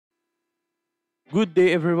Good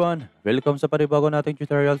day everyone! Welcome sa panibago nating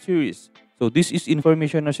tutorial series. So this is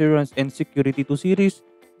Information Assurance and Security 2 series.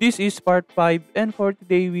 This is part 5 and for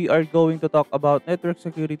today we are going to talk about network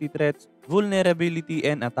security threats, vulnerability,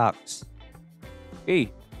 and attacks.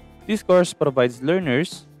 Okay, this course provides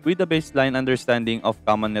learners with a baseline understanding of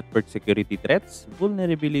common network security threats,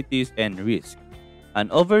 vulnerabilities, and risks. An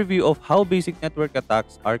overview of how basic network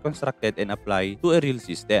attacks are constructed and applied to a real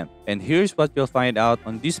system. And here's what you'll find out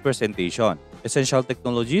on this presentation. Essential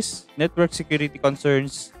technologies, network security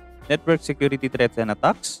concerns, network security threats and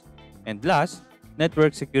attacks, and last,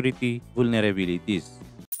 network security vulnerabilities.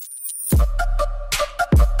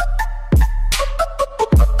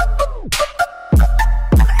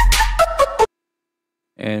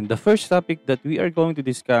 And the first topic that we are going to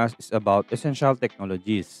discuss is about essential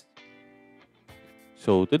technologies.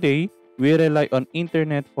 So today, we rely on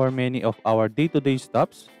internet for many of our day-to-day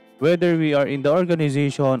stops, whether we are in the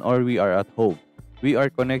organization or we are at home. We are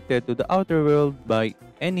connected to the outer world by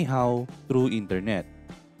anyhow through internet.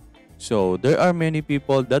 So there are many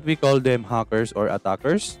people that we call them hackers or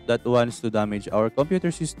attackers that wants to damage our computer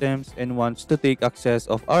systems and wants to take access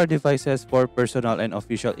of our devices for personal and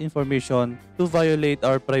official information to violate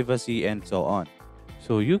our privacy and so on.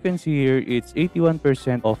 So you can see here it's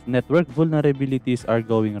 81% of network vulnerabilities are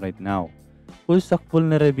going right now. Full stack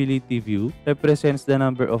vulnerability view represents the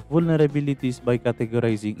number of vulnerabilities by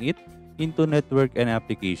categorizing it into network and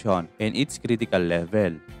application and its critical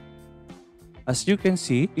level. As you can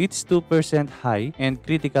see, it's 2% high and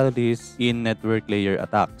critical risk in network layer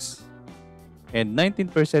attacks, and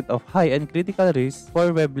 19% of high and critical risk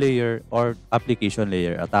for web layer or application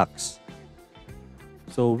layer attacks.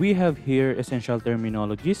 So we have here essential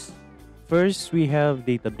terminologies. First, we have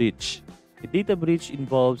data breach. A data breach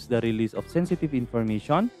involves the release of sensitive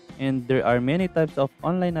information, and there are many types of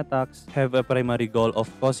online attacks have a primary goal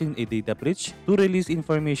of causing a data breach to release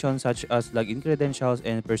information such as login credentials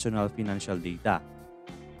and personal financial data.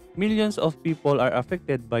 Millions of people are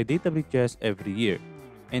affected by data breaches every year,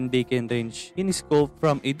 and they can range in scope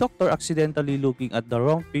from a doctor accidentally looking at the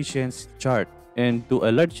wrong patient's chart and to a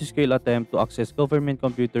large-scale attempt to access government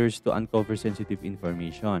computers to uncover sensitive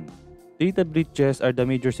information. Data breaches are the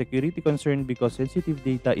major security concern because sensitive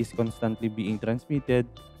data is constantly being transmitted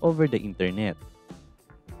over the internet.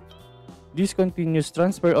 This continuous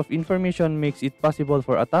transfer of information makes it possible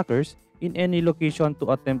for attackers in any location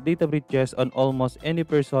to attempt data breaches on almost any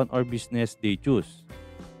person or business they choose.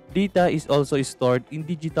 Data is also stored in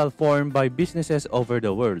digital form by businesses over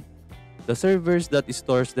the world. The servers that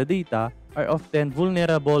stores the data are often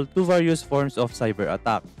vulnerable to various forms of cyber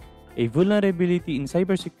attack. A vulnerability in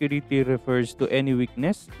cybersecurity refers to any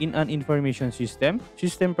weakness in an information system,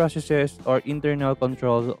 system processes, or internal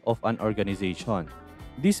control of an organization.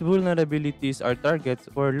 These vulnerabilities are targets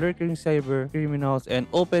for lurking cyber criminals and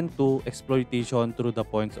open to exploitation through the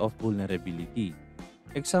points of vulnerability.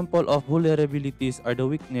 Example of vulnerabilities are the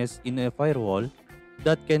weakness in a firewall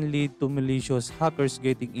that can lead to malicious hackers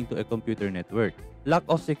getting into a computer network, lack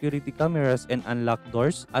of security cameras, and unlocked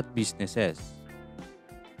doors at businesses.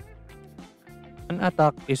 An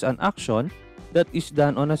attack is an action that is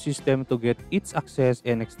done on a system to get its access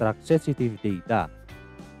and extract sensitive data.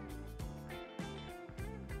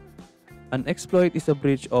 An exploit is a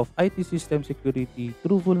breach of IT system security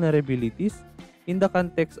through vulnerabilities in the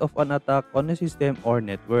context of an attack on a system or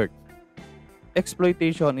network.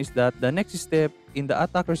 Exploitation is the next step in the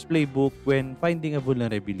attacker's playbook when finding a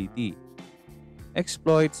vulnerability.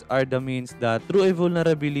 Exploits are the means that through a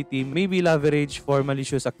vulnerability may be leveraged for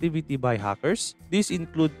malicious activity by hackers. These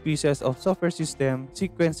include pieces of software system,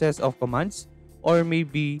 sequences of commands, or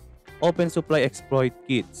maybe open supply exploit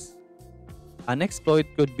kits. An exploit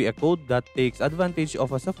could be a code that takes advantage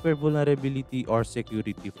of a software vulnerability or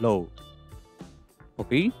security flaw.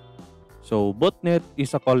 Okay? So, botnet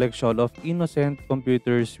is a collection of innocent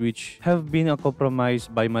computers which have been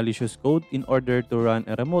compromised by malicious code in order to run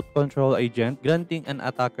a remote control agent, granting an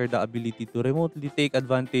attacker the ability to remotely take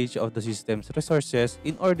advantage of the system's resources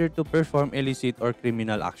in order to perform illicit or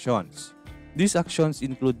criminal actions. These actions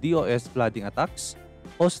include DOS flooding attacks,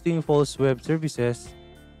 hosting false web services,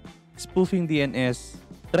 spoofing DNS,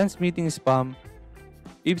 transmitting spam,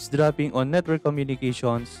 eavesdropping on network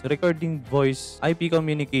communications, recording voice IP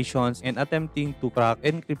communications, and attempting to crack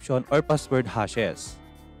encryption or password hashes.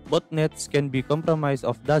 Botnets can be compromised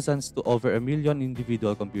of dozens to over a million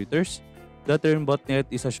individual computers. The term botnet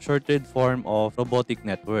is a shortened form of robotic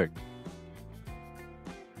network.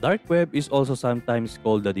 Dark web is also sometimes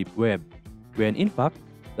called the deep web, when in fact,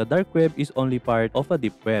 the dark web is only part of a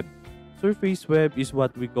deep web. Surface web is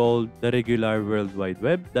what we call the regular World Wide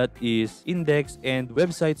Web that is indexed and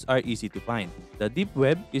websites are easy to find. The deep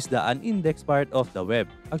web is the unindexed part of the web.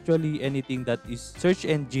 Actually, anything that is search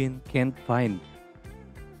engine can't find.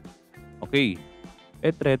 Okay,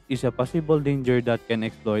 a threat is a possible danger that can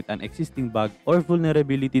exploit an existing bug or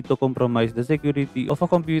vulnerability to compromise the security of a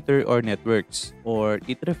computer or networks. Or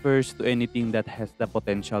it refers to anything that has the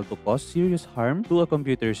potential to cause serious harm to a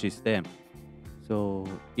computer system. So,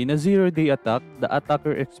 in a zero-day attack, the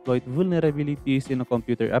attacker exploits vulnerabilities in a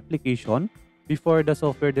computer application before the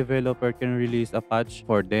software developer can release a patch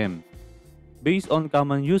for them. Based on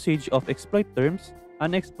common usage of exploit terms,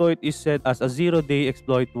 an exploit is set as a zero-day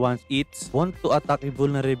exploit once it's want to attack a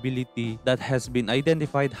vulnerability that has been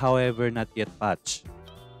identified however not yet patched.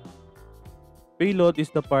 Payload is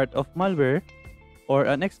the part of malware or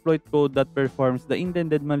an exploit code that performs the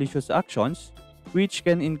intended malicious actions, which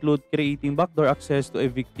can include creating backdoor access to a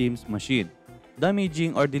victim's machine,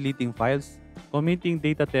 damaging or deleting files, committing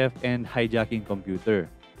data theft, and hijacking computer.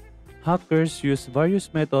 Hackers use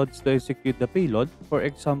various methods to execute the payload. For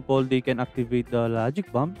example, they can activate the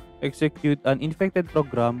logic bomb, execute an infected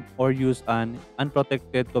program, or use an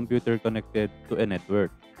unprotected computer connected to a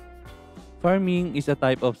network. Pharming is a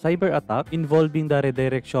type of cyber attack involving the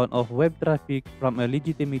redirection of web traffic from a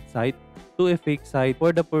legitimate site to a fake site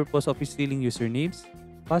for the purpose of stealing usernames,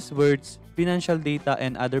 passwords, financial data,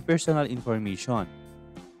 and other personal information.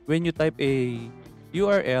 When you type a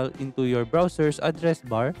URL into your browser's address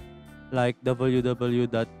bar, like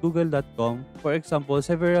www.google.com, for example,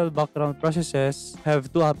 several background processes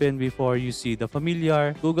have to happen before you see the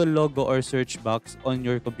familiar Google logo or search box on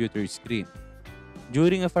your computer screen.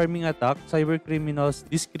 During a pharming attack, cybercriminals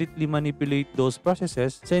discreetly manipulate those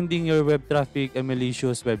processes, sending your web traffic a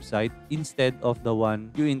malicious website instead of the one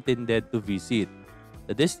you intended to visit.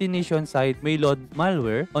 The destination site may load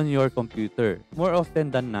malware on your computer. More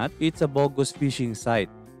often than not, it's a bogus phishing site.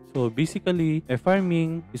 So basically, a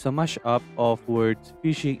pharming is a mashup of words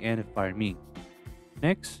phishing and farming.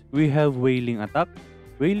 Next, we have whaling attack.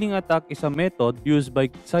 Whaling attack is a method used by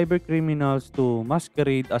cybercriminals to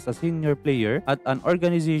masquerade as a senior player at an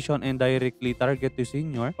organization and directly target the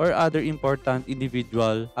senior or other important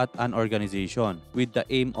individual at an organization with the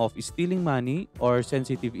aim of stealing money or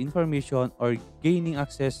sensitive information or gaining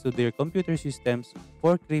access to their computer systems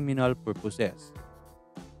for criminal purposes.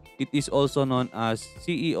 It is also known as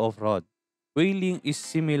CEO fraud. Whaling is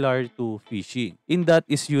similar to phishing in that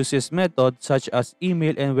it uses methods such as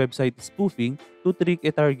email and website spoofing to trick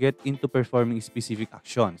a target into performing specific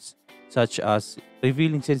actions, such as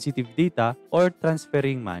revealing sensitive data or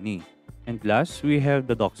transferring money. And last, we have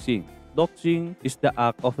the doxing. Doxing is the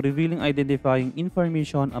act of revealing identifying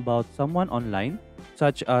information about someone online,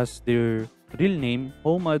 such as their real name,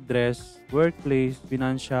 home address, workplace,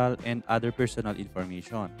 financial, and other personal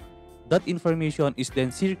information. That information is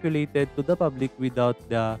then circulated to the public without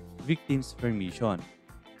the victim's permission.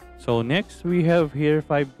 So next, we have here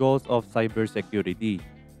 5 goals of cybersecurity.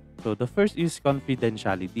 So the first is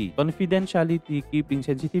confidentiality. Confidentiality, keeping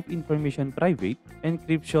sensitive information private.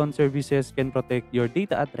 Encryption services can protect your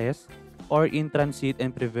data address or in transit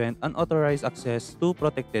and prevent unauthorized access to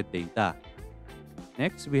protected data.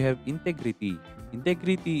 Next, we have integrity.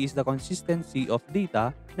 Integrity is the consistency of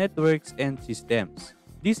data, networks, and systems.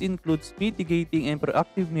 This includes mitigating and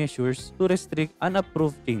proactive measures to restrict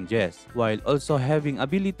unapproved changes, while also having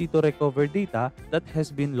ability to recover data that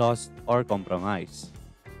has been lost or compromised.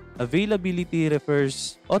 Availability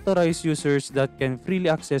refers authorized users that can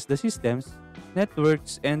freely access the systems,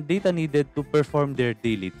 networks, and data needed to perform their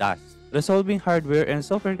daily tasks. Resolving hardware and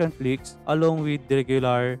software conflicts along with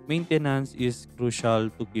regular maintenance is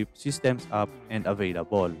crucial to keep systems up and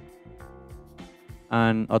available.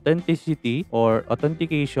 And authenticity or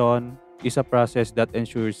authentication is a process that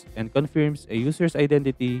ensures and confirms a user's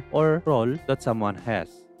identity or role that someone has.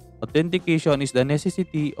 Authentication is the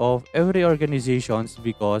necessity of every organization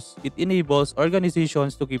because it enables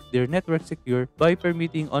organizations to keep their network secure by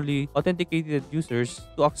permitting only authenticated users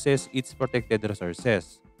to access its protected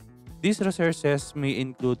resources. These resources may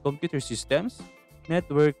include computer systems,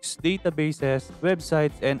 networks, databases,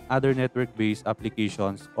 websites, and other network-based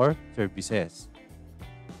applications or services.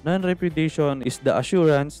 Non-repudiation is the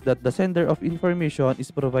assurance that the sender of information is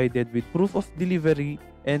provided with proof of delivery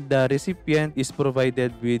and the recipient is provided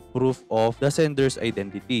with proof of the sender's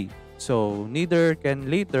identity. So, neither can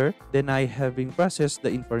later deny having processed the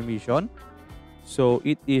information. So,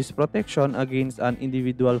 it is protection against an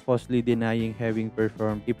individual falsely denying having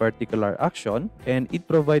performed a particular action, and it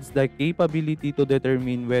provides the capability to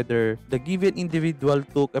determine whether the given individual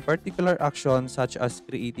took a particular action such as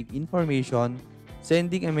creating information,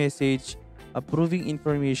 sending a message, approving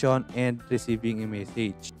information, and receiving a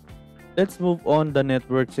message. Let's move on the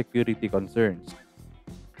network security concerns.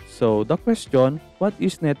 So the question, what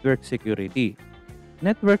is network security?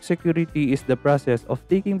 Network security is the process of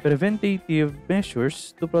taking preventative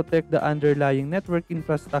measures to protect the underlying network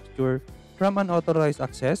infrastructure from unauthorized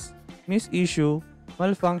access, misissue,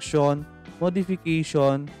 malfunction,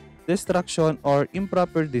 modification, destruction, or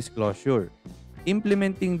improper disclosure.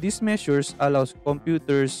 Implementing these measures allows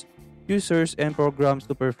computers, users, and programs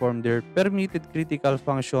to perform their permitted critical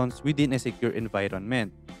functions within a secure environment.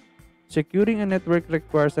 Securing a network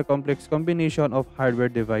requires a complex combination of hardware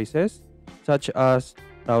devices, such as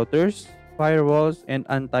routers, firewalls, and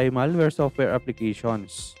anti-malware software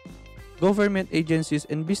applications. Government agencies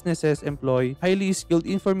and businesses employ highly skilled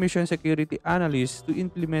information security analysts to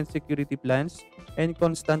implement security plans and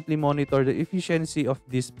constantly monitor the efficiency of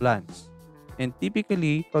these plans, and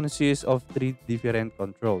typically consists of three different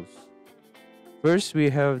controls. First, we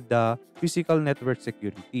have the physical network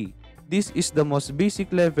security. This is the most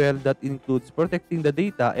basic level that includes protecting the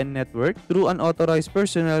data and network through unauthorized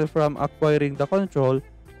personnel from acquiring the control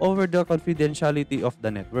over the confidentiality of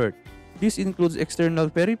the network. This includes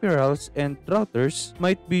external peripherals and routers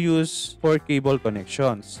might be used for cable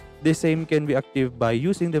connections. The same can be active by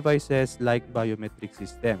using devices like biometric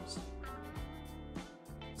systems.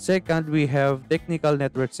 Second, we have technical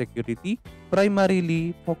network security.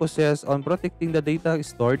 Primarily focuses on protecting the data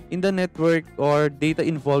stored in the network or data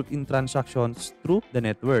involved in transactions through the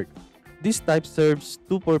network. This type serves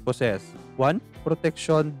two purposes. One,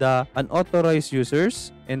 protection the unauthorized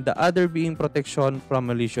users, and the other being protection from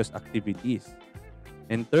malicious activities.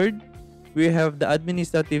 And third, we have the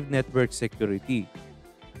administrative network security.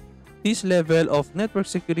 This level of network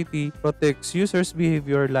security protects users'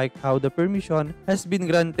 behavior, like how the permission has been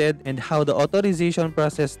granted and how the authorization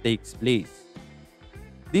process takes place.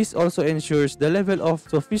 This also ensures the level of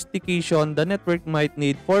sophistication the network might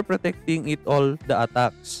need for protecting it all the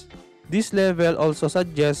attacks. This level also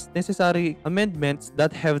suggests necessary amendments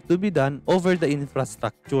that have to be done over the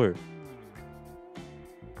infrastructure.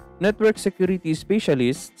 Network security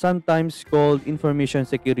specialists, sometimes called information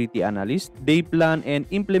security analysts, they plan and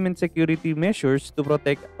implement security measures to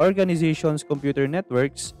protect organizations' computer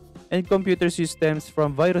networks and computer systems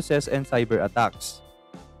from viruses and cyber attacks.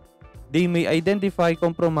 They may identify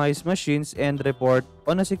compromised machines and report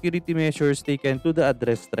on the security measures taken to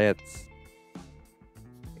address threats.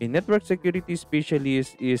 A network security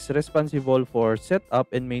specialist is responsible for setup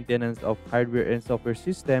and maintenance of hardware and software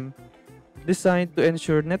systems designed to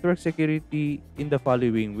ensure network security in the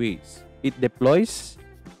following ways. It deploys,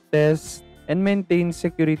 tests, and maintains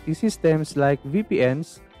security systems like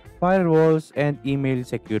VPNs, firewalls, and email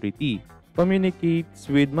security. Communicates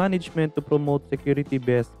with management to promote security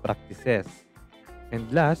best practices. And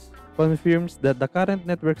last, confirms that the current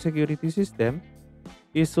network security system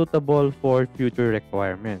is suitable for future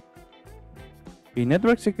requirements. A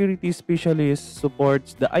network security specialist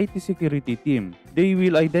supports the IT security team. They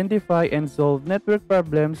will identify and solve network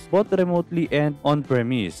problems both remotely and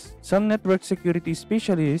on-premise. Some network security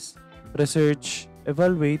specialists research,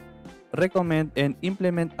 evaluate, recommend, and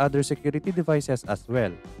implement other security devices as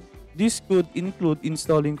well. This could include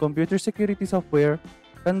installing computer security software,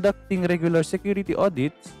 conducting regular security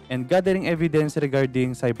audits, and gathering evidence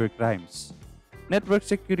regarding cybercrimes. Network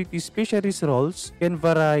security specialist roles can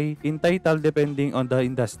vary in title depending on the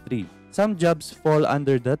industry. Some jobs fall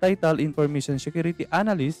under the title Information Security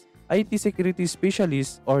Analyst, IT Security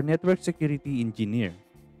Specialist, or Network Security Engineer.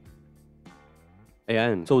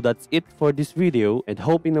 Ayan. So that's it for this video, and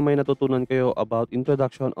hoping na may natutunan kayo about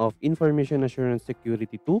introduction of Information Assurance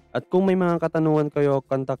Security 2. At kung may mga katanungan kayo,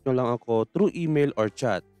 contact nyo lang ako through email or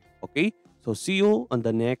chat. Okay? So see you on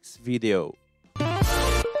the next video.